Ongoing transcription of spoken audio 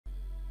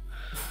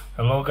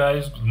Hello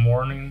guys, good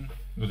morning,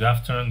 good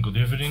afternoon, good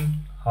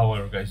evening. How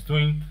are you guys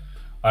doing?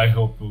 I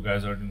hope you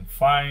guys are doing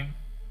fine.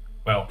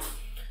 Well,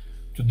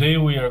 today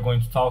we are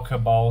going to talk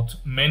about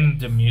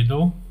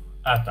man-in-the-middle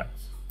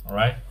attacks,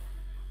 alright?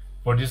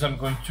 For this I'm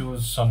going to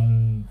use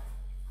some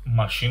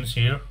machines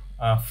here.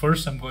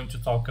 First I'm going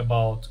to talk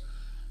about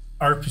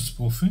ARP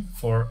Spoofing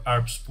for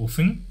ARP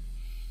Spoofing.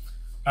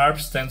 ARP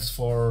stands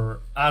for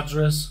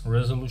Address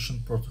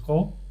Resolution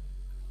Protocol.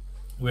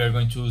 We are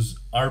going to use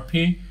ARP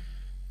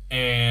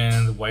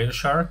and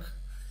Wireshark,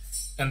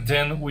 and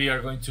then we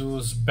are going to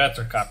use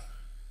Bettercap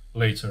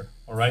later.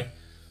 All right,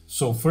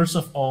 so first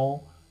of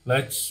all,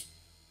 let's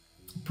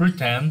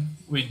pretend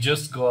we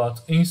just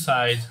got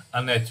inside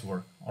a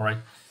network. All right,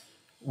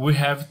 we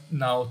have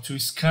now to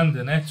scan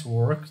the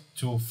network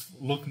to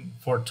look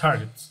for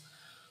targets.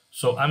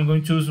 So I'm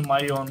going to use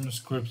my own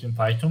script in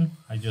Python.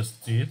 I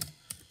just did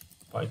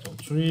Python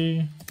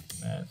 3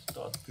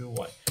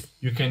 net.py.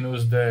 You can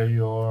use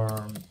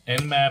your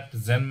Nmap,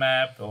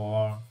 ZenMap,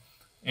 or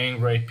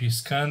ARP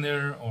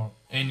scanner, or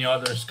any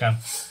other scan,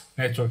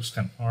 network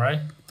scan. All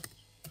right,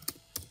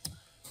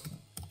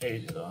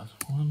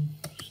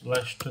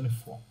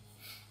 80.1/24.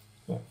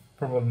 So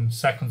probably in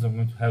seconds I'm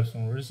going to have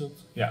some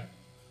results. Yeah.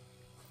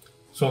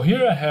 So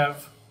here I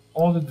have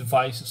all the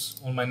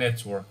devices on my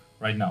network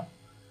right now.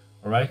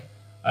 All right,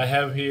 I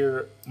have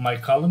here my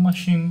Kali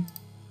machine,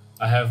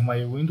 I have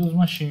my Windows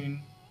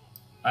machine,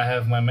 I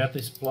have my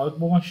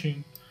Metasploitable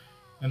machine,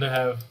 and I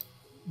have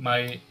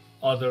my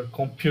other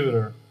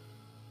computer.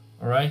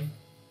 All right,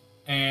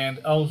 and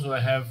also I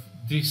have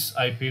this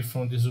IP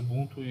from this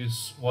Ubuntu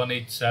is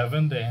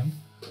 187 then.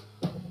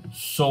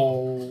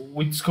 So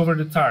we discovered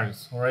the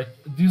targets. All right,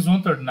 this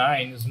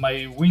 139 is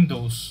my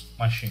Windows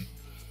machine,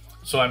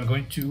 so I'm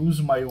going to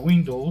use my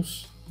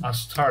Windows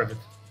as target.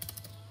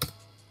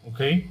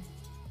 Okay,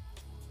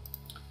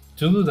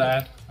 to do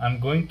that I'm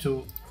going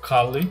to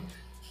Kali,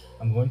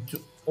 I'm going to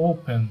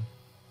open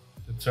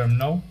the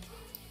terminal.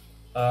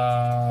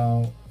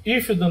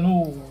 If you don't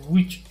know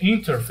which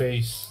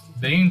interface,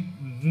 the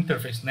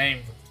interface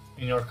name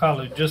in your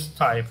Kali, just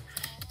type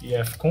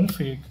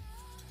efconfig,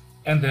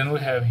 and then we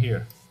have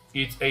here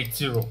it's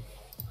 80.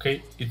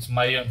 Okay, it's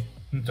my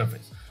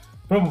interface.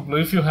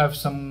 Probably if you have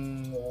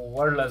some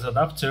wireless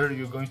adapter,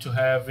 you're going to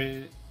have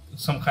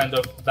some kind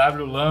of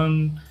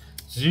WLAN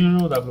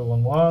 0,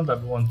 W11,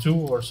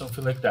 W12, or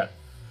something like that.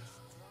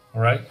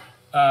 All right.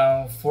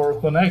 For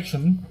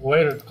connection,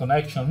 wired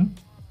connection,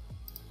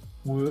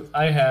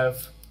 I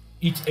have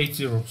it's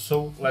 80.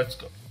 So let's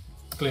go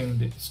clean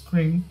the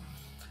screen.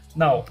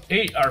 Now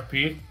ARP.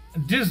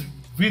 This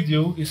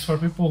video is for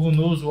people who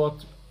knows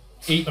what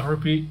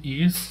ARP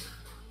is.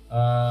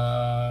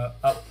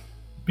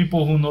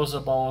 People who knows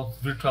about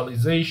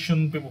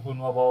virtualization, people who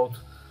know about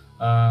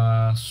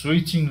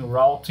switching,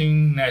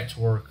 routing,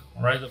 network.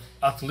 Right,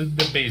 at least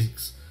the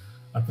basics,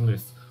 at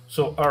least.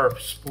 So ARP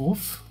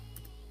spoof.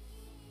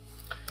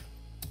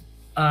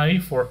 I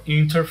for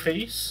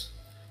interface,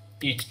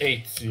 it's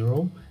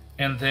 80,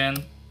 and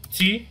then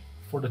T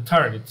for the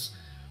targets.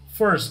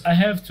 First, I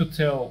have to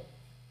tell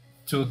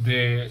to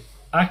the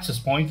access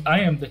point I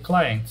am the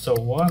client, so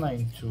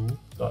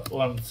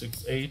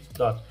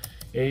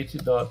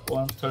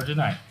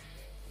 192.168.80.139.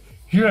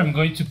 Here I'm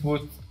going to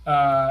put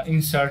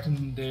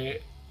inserting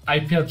the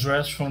IP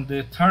address from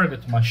the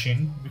target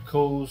machine,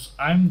 because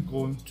I'm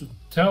going to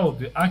tell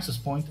the access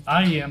point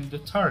I am the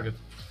target.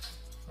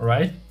 All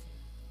right.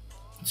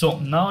 So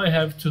now I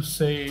have to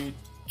say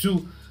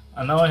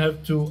and now I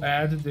have to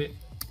add the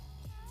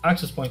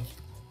access point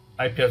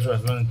IP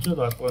address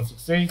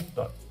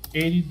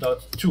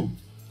 192.168.80.2.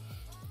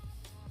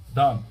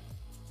 Done.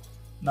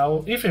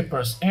 Now if I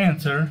press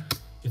enter,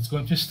 it's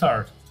going to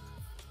start.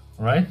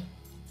 All right.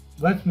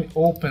 Let me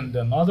open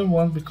another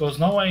one, because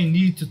now I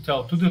need to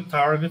tell to the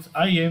target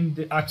I am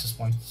the access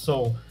point.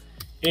 So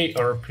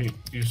ARP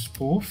is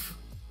spoof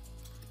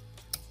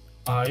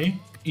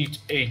it's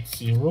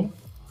 80,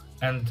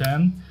 and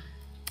then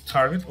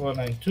target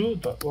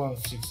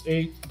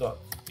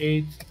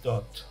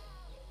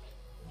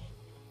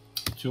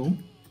 192.168.8.2,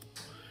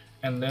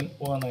 and then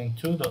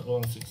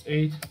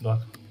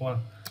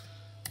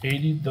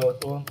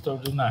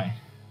 192.168.180.139.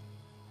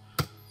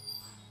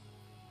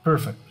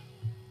 Perfect.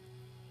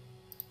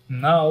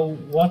 Now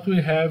what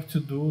we have to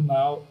do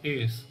now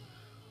is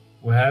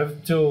we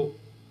have to,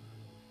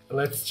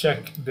 let's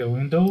check the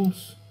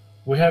Windows.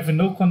 We have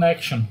no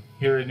connection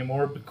here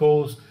anymore,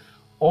 because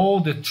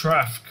all the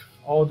traffic,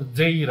 all the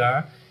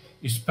data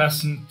is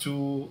passing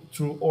through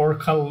our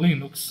Kali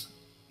Linux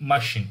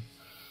machine.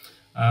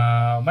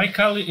 My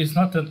Kali is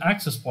not an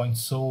access point,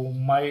 so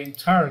my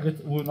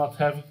target will not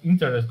have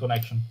internet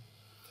connection.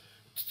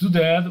 To do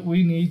that,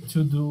 we need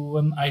to do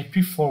an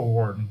IP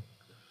forwarding.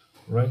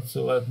 Right,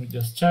 so let me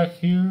just check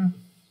here,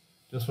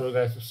 just for you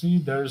guys to see.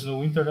 There is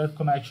no internet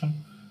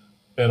connection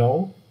at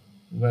all.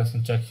 You guys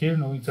can check here,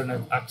 no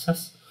internet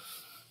access.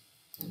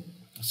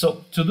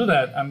 So to do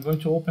that, I'm going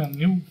to open a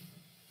new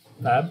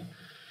tab,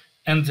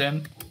 and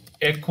then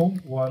echo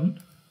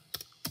 1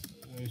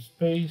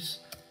 space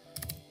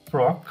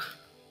proc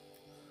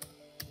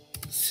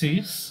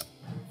sys,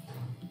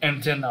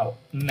 and then now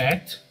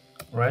net,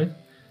 right?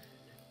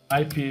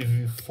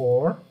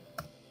 IPv4,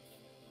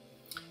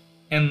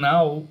 and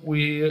now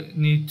we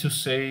need to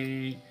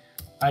say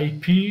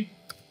IP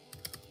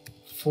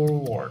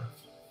forward.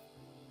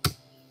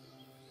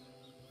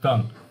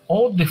 Done.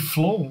 All the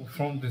flow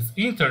from this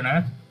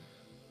internet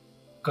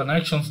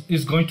connections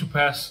is going to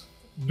pass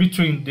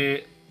between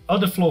all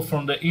the flow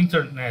from the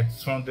internet,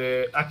 from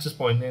the access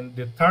point and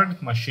the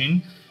target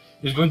machine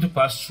is going to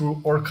pass through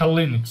Orca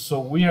Linux.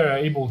 So we are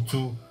able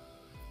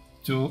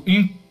to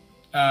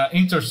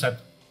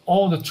intercept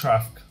all the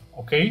traffic.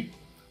 Okay,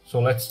 so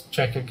let's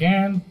check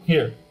again.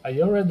 Here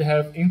I already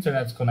have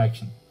internet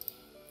connection,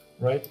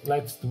 right?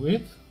 Let's do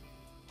it.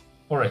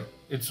 All right,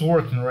 it's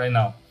working right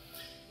now.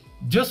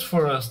 Just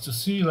for us to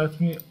see,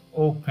 let me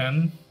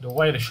open the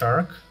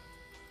Wireshark.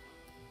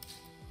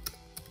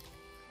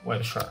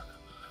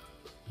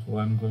 So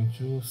I'm going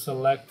to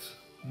select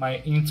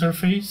my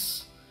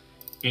interface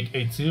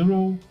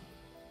 880,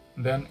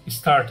 then it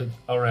started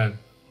already.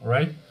 All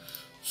right,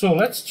 so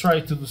let's try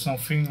to do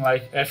something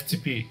like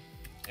FTP.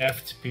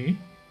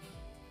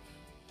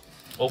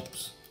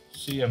 Oops,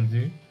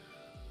 CMD.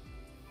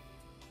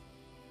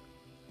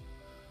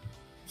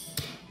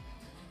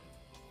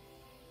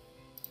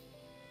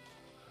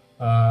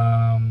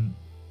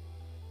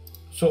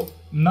 So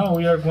now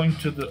we are going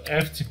to the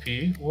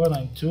FTP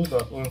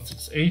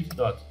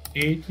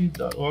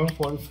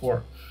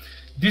 192.168.80.144.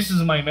 This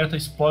is my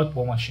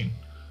metasploitable machine.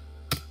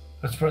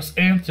 Let's press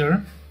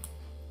enter.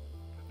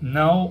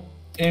 Now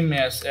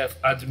MSF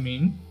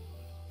admin.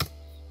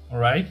 All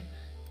right,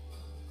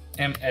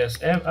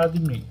 MSF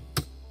admin.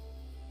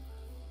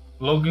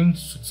 Login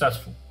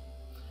successful.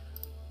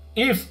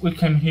 If we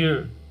come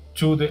here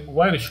to the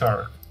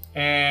Wireshark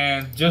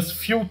and just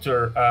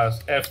filter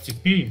as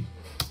FTP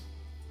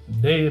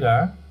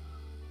data,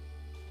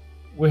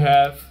 we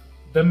have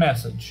the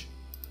message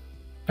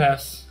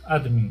pass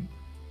admin,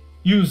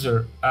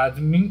 user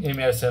admin,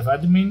 MSF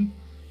admin,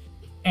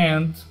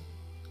 and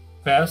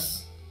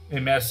pass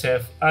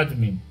MSF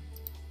admin.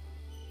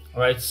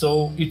 All right,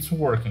 so it's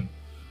working.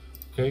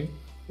 Okay,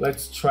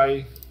 let's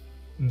try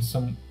in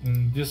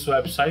this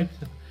website.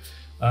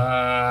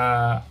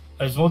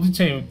 As well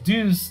detail,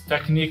 this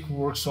technique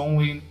works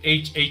only in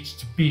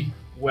HTTP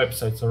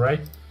websites, all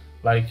right,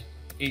 like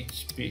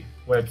HTTP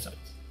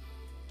websites.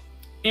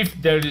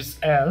 If there is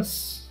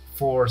S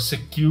for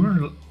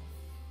secure,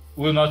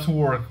 will not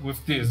work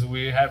with this.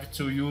 We have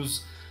to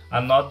use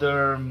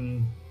another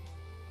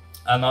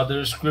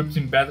script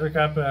in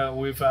Bettercap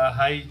with a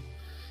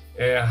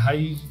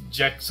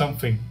hijack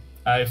something.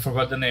 I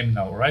forgot the name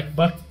now, right?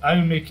 But I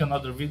will make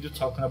another video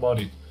talking about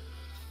it.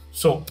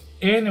 So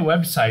any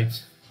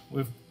website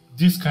with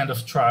this kind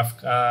of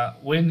traffic,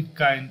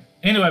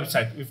 any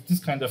website with this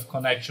kind of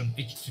connection,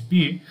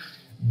 HTTP,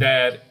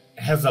 that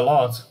has a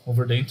lot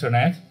over the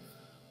internet,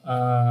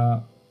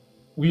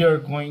 we are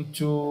going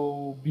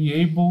to be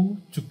able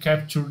to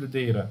capture the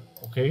data.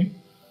 Okay,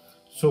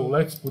 so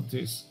let's put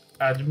this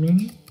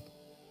admin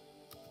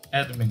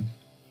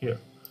here.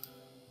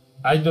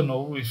 I don't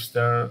know if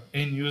there are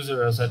end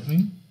user as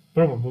admin,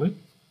 probably.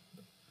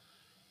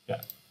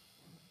 Yeah,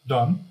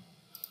 done.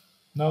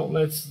 Now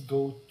let's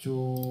go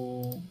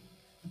to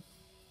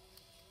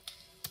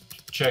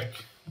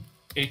check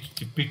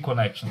HTTP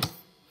connection.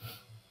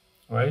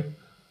 Right?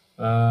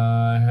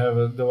 I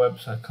have the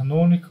website,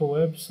 canonical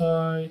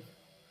website,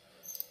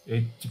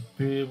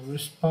 HTTP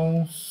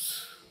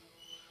response.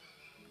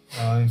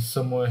 And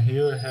somewhere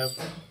here I have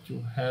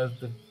to have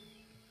the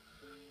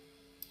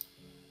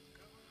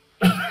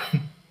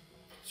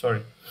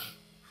sorry.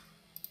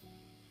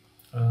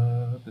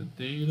 The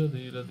data.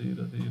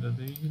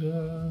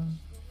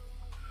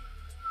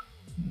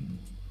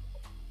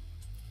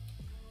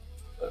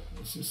 Let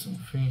me see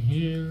something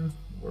here.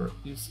 Where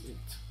is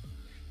it?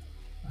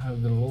 I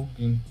have the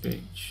login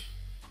page.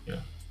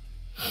 Yeah.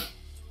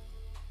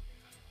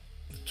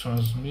 The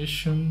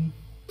transmission.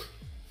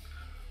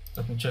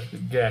 Let me check the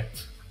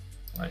get.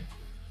 Right.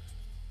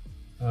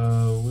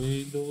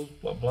 Windows.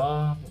 Blah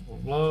blah blah blah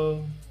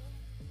blah.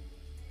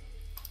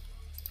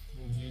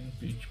 Login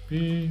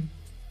PHP.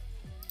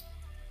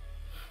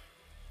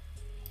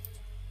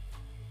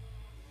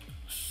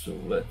 So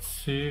let's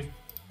see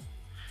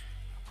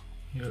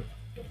here.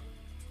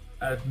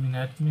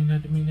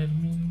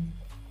 Admin.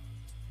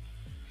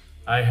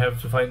 I have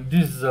to find.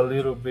 This is a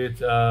little bit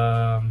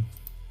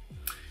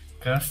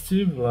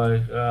sensitive.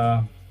 Like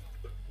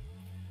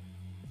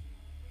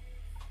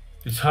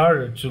it's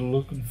harder to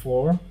looking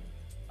for.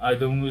 I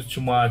don't use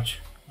too much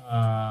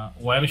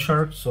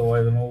Wireshark, so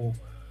I don't know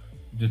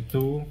the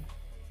tool.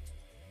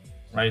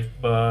 Right,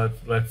 but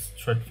let's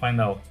try to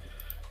find out.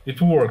 It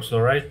works,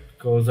 all right,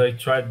 because I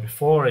tried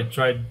before. I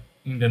tried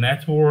in the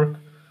network.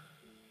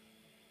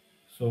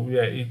 So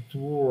yeah, it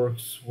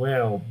works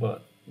well,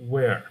 but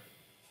where?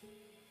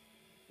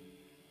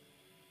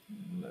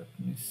 Let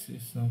me see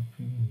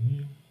something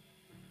here.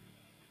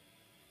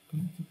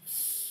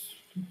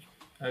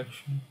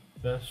 Action,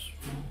 best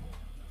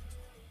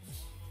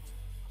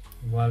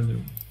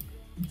value.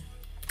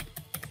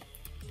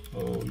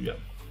 Oh yeah,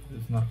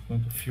 it's not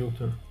going to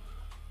filter.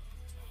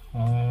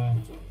 Or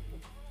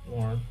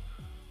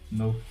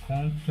no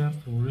content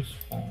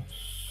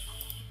response.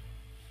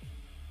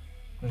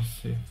 Let's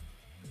see.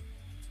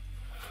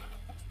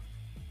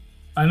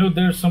 I know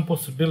there's some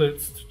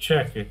possibilities to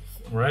check it,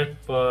 right?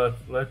 But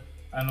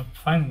I'm not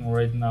finding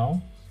right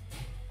now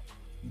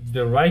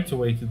the right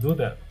way to do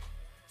that.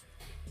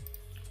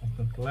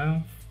 Content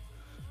length,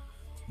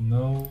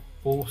 no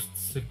post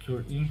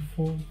secure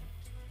info.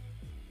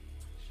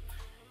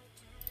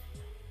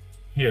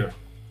 Here,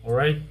 all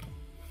right.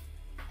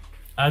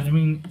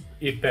 Admin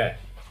IP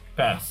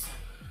pass.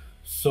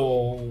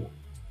 So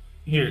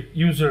here,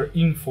 user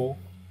info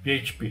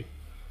PHP.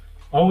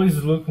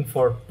 Always looking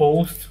for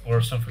post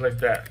or something like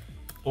that.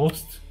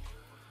 Post,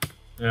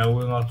 yeah,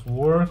 will not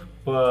work,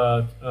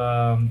 but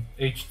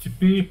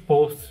HTTP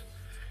post,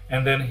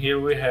 and then here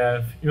we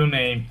have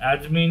uname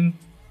admin,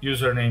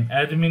 username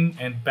admin,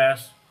 and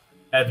pass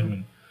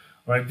admin.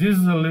 Right, this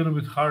is a little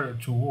bit harder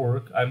to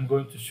work. I'm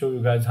going to show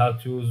you guys how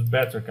to use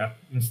Bettercap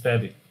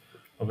instead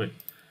of it.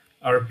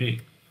 ARP,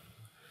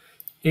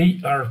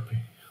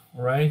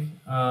 right?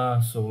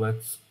 So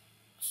let's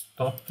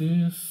stop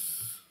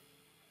this,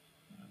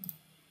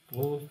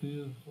 close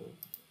this,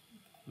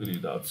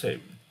 without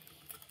saving.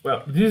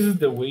 Well, this is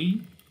the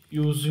way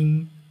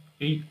using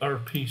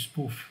ARP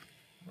spoof,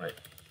 right?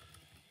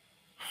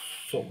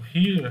 So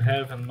here I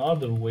have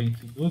another way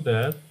to do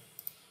that.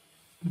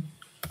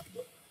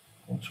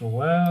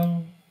 Control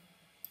L,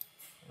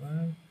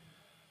 right?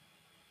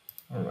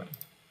 All right.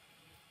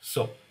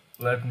 So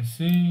let me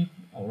see.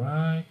 All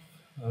right.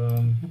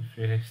 If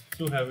we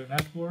still have a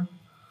network,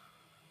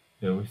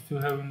 yeah, we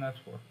still have a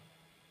network.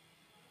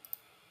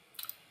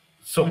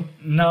 So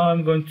now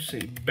I'm going to say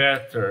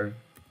Bettercap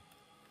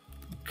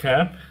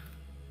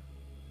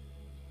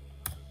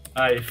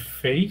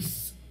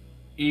iFace,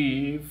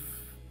 if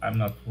I'm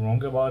not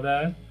wrong about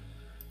that.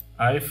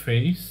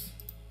 iFace,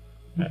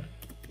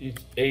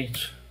 it's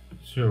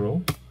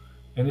H0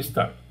 and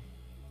start.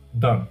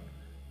 Done.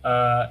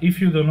 If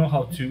you don't know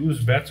how to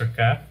use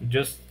Bettercap,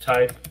 just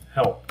type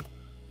help.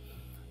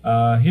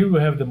 Here we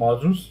have the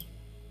modules,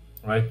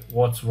 right?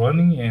 What's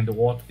running and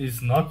what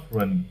is not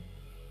running.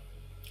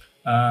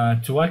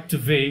 To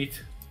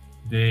activate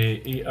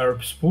the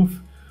ARP spoof,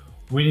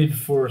 we need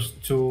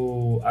first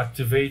to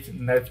activate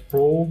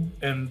netprobe,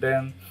 and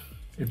then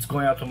it's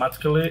going to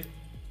automatically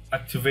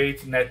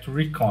activate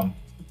netrecon,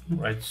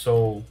 right?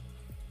 So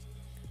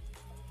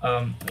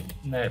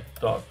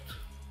net.probe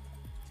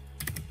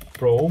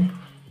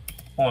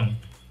on,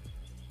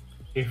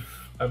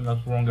 if I'm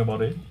not wrong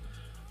about it.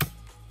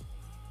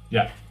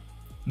 Yeah.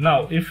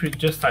 Now, if you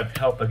just type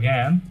help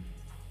again,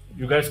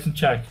 you guys can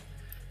check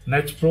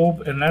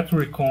netprobe and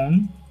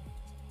netrecon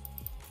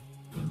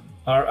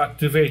are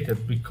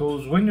activated,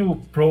 because when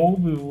you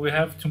probe, we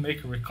have to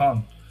make a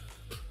recon.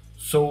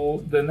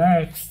 So the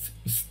next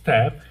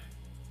step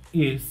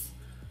is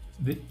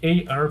the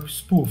ARP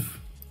spoof,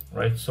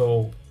 right?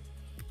 So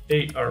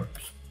ARP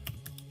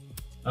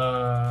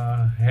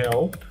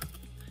help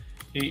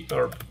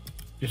ARP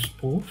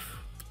spoof.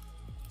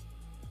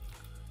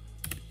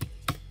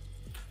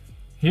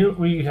 Here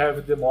we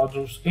have the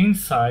modules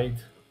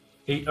inside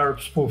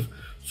ARP spoof.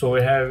 So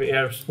we have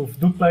ARP spoof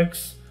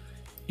duplex.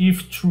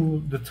 If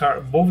through the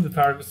both the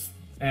targets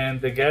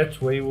and the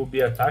gateway will be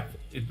attacked,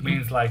 it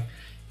means like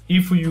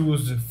if we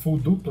use the full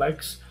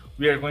duplex,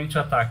 we are going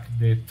to attack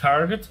the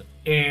target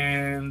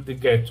and the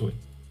gateway.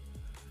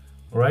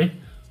 All right.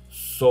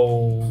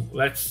 So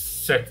let's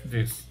set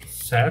this.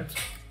 Set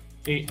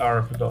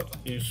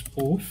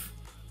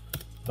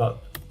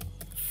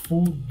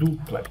ARP.spoof.full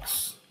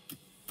duplex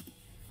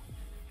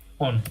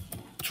on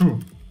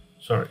true.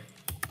 Sorry.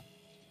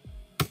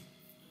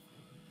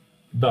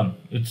 Done.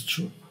 It's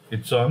true.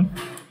 It's on.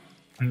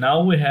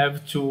 Now we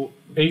have to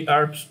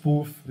ARP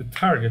spoof the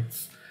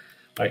targets,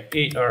 like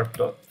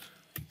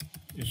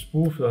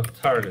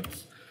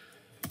ARP.spoof.targets.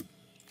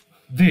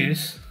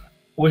 This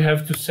we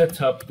have to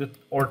set up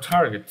our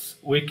targets.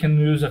 We can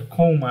use a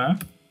comma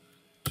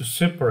to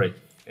separate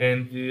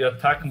and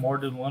attack more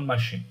than one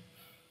machine.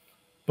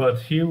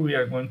 But here we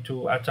are going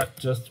to attack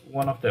just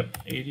one of them,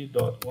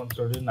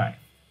 80.139.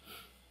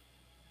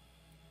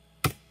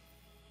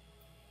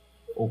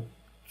 Oh,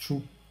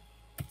 true.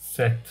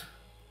 Set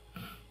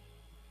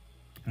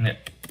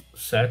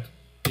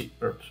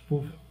ARP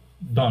spoof.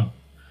 Done.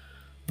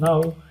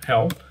 Now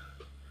help.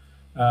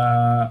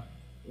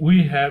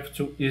 We have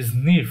to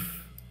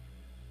sniff,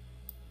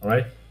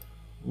 right,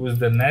 with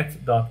the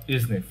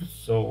net.sniff.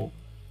 So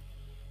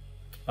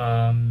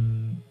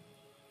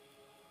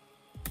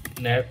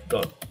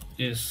net.sniff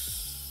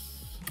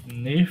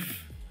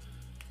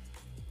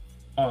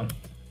on.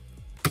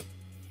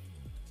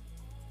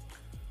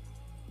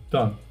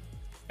 Done.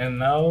 And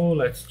now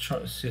let's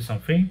try see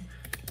something.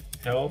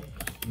 Help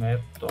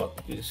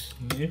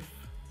net.sniff.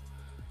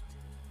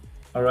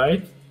 All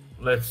right,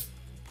 let's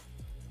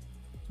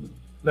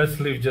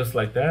leave just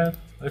like that.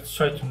 Let's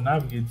try to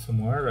navigate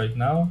somewhere right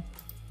now.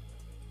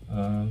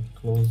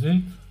 Close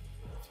it.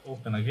 Let's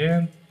open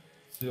again.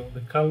 See all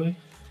the color.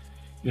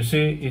 You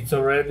see, it's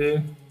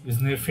already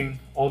sniffing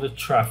all the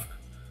traffic.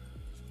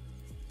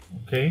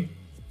 Okay,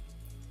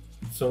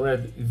 it's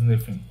already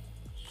sniffing.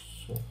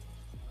 So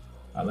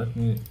let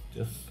me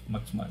just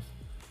maximize.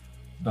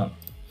 Done.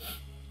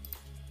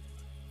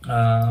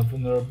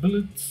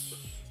 Vulnerabilities,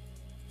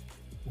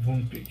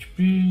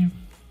 PHP.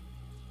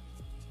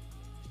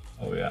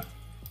 Oh yeah,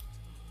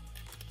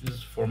 this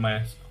is for my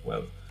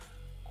SQL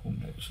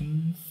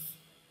connections.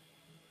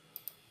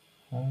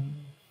 Home.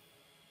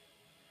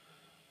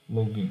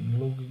 Login.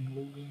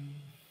 Login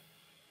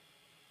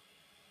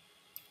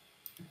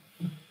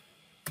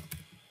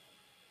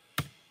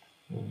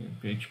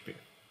PHP.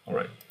 All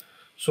right.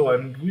 So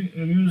I'm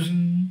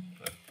using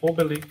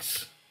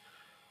Obelix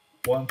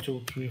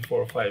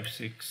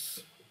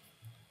 123456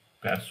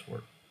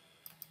 password.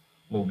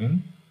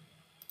 Login.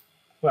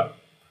 Well,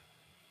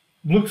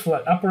 looks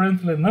like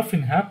apparently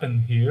nothing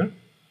happened here,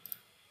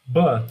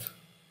 but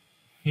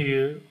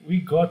here we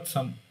got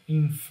some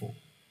info,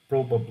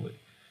 probably.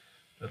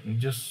 Let me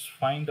just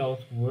find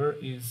out where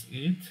is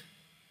it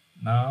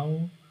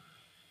now.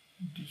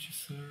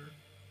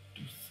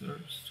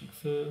 Search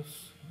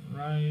success,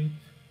 right?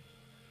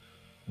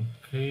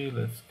 Okay,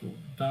 let's go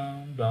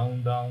down.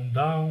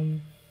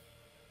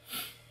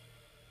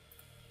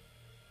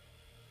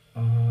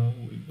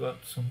 We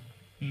got some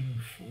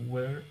info.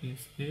 Where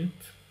is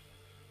it?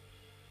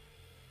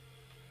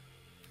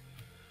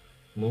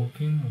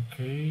 Login,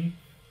 okay.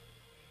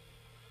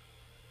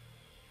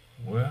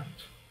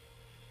 What?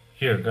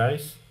 Here,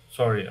 guys.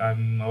 Sorry,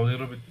 I'm a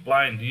little bit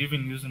blind,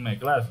 even using my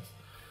glasses.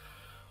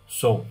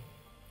 So,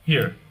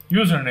 here,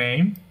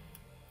 username,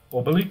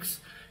 Obelix,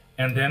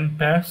 and then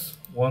pass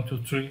 1, 2,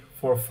 3,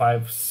 4,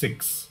 5,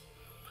 6.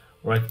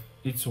 Right,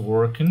 it's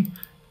working.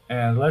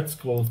 And let's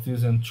close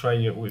this and try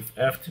it with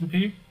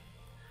FTP.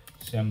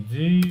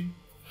 CMD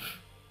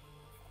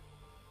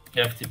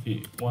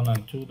FTP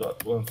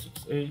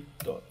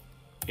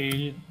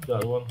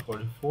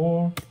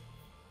 192.168.80.144.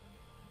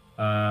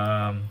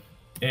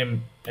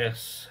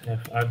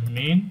 MSF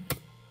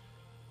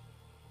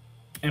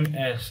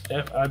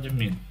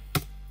admin.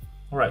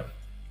 All right.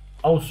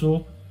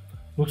 Also,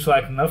 looks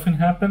like nothing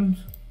happened.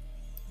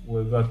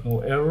 We got no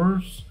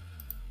errors.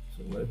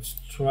 So let's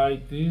try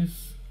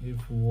this. If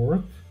it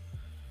worked.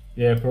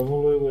 Yeah,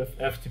 probably with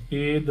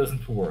FTP it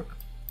doesn't work.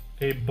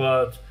 Okay,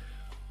 but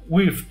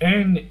with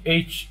any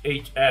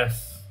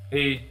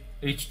HTTP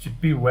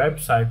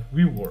website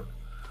we work.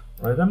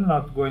 Right, I'm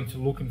not going to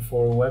looking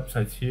for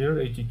websites here,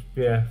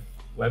 HTTP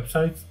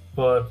websites,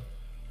 but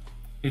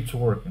it's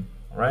working.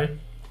 Right.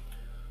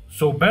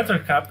 So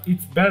Bettercap,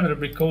 it's better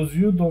because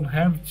you don't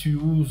have to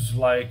use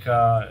like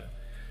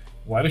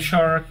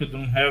Wireshark. You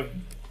don't have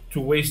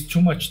to waste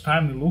too much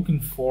time looking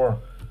for.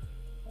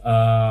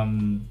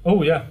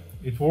 Oh yeah,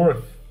 it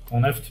worked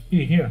on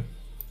FTP here,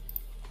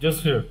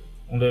 just here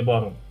on the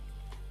bottom.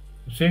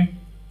 You see,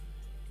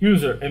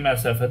 user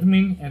MSF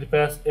admin and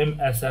pass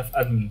MSF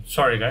admin.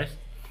 Sorry guys,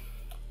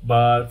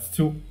 but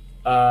still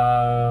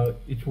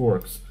it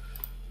works.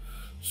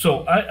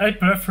 So I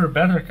prefer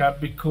Bettercap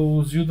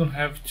because you don't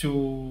have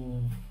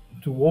to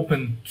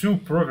open 2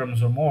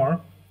 programs or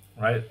more,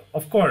 right?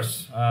 Of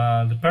course,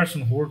 the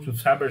person who works with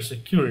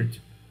cybersecurity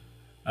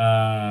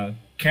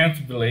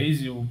can't be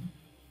lazy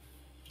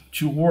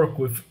to work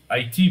with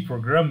IT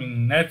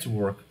programming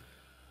network.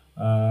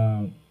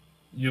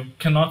 You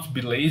cannot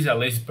be lazy, a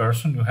lazy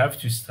person. You have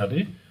to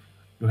study.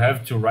 You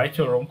have to write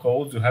your own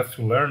code. You have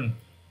to learn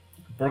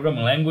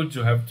programming language.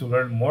 You have to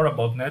learn more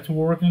about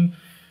networking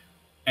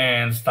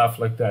and stuff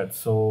like that.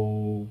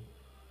 So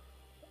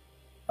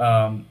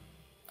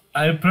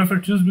I prefer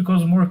to use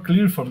because it's more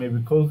clear for me,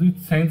 because it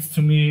sends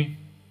to me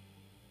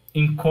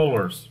in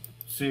colors,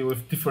 see,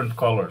 with different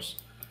colors,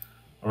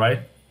 right?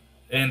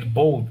 And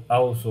bold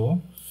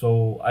also,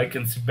 so I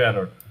can see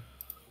better.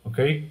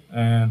 Okay,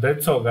 and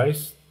that's all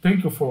guys.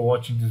 Thank you for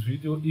watching this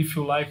video. If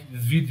you like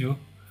this video,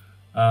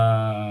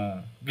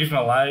 give me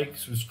a like,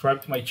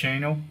 subscribe to my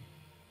channel,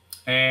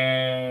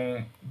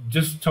 and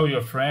just tell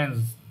your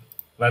friends,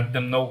 let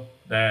them know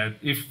that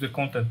if the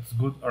content is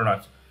good or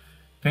not.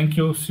 Thank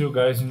you. See you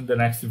guys in the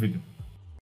next video.